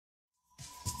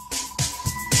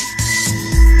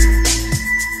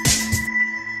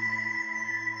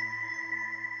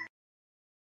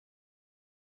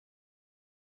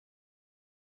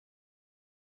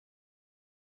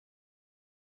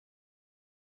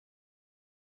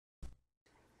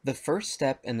The first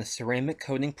step in the ceramic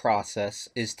coating process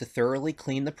is to thoroughly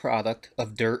clean the product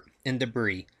of dirt and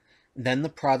debris. Then the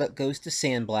product goes to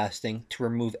sandblasting to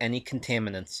remove any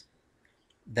contaminants.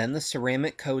 Then the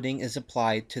ceramic coating is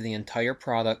applied to the entire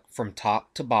product from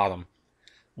top to bottom.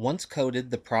 Once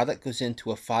coated, the product goes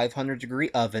into a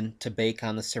 500-degree oven to bake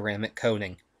on the ceramic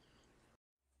coating.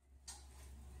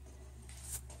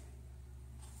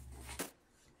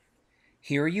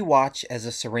 Here you watch as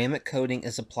a ceramic coating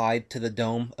is applied to the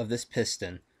dome of this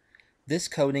piston. This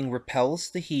coating repels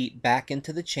the heat back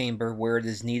into the chamber where it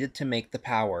is needed to make the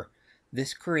power.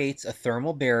 This creates a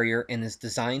thermal barrier and is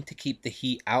designed to keep the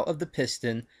heat out of the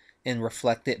piston and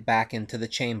reflect it back into the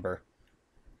chamber.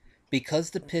 Because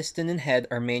the piston and head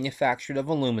are manufactured of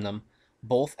aluminum,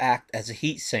 both act as a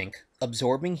heat sink,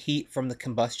 absorbing heat from the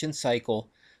combustion cycle,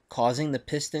 causing the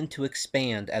piston to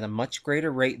expand at a much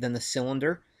greater rate than the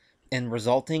cylinder and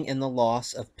resulting in the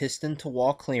loss of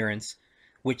piston-to-wall clearance,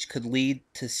 which could lead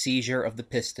to seizure of the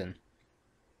piston.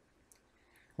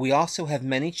 We also have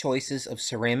many choices of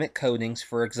ceramic coatings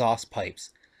for exhaust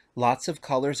pipes. Lots of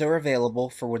colors are available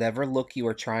for whatever look you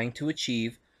are trying to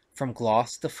achieve, from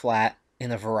gloss to flat,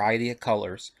 in a variety of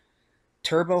colors.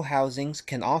 Turbo housings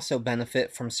can also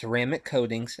benefit from ceramic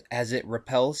coatings as it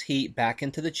repels heat back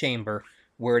into the chamber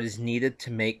where it is needed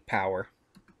to make power.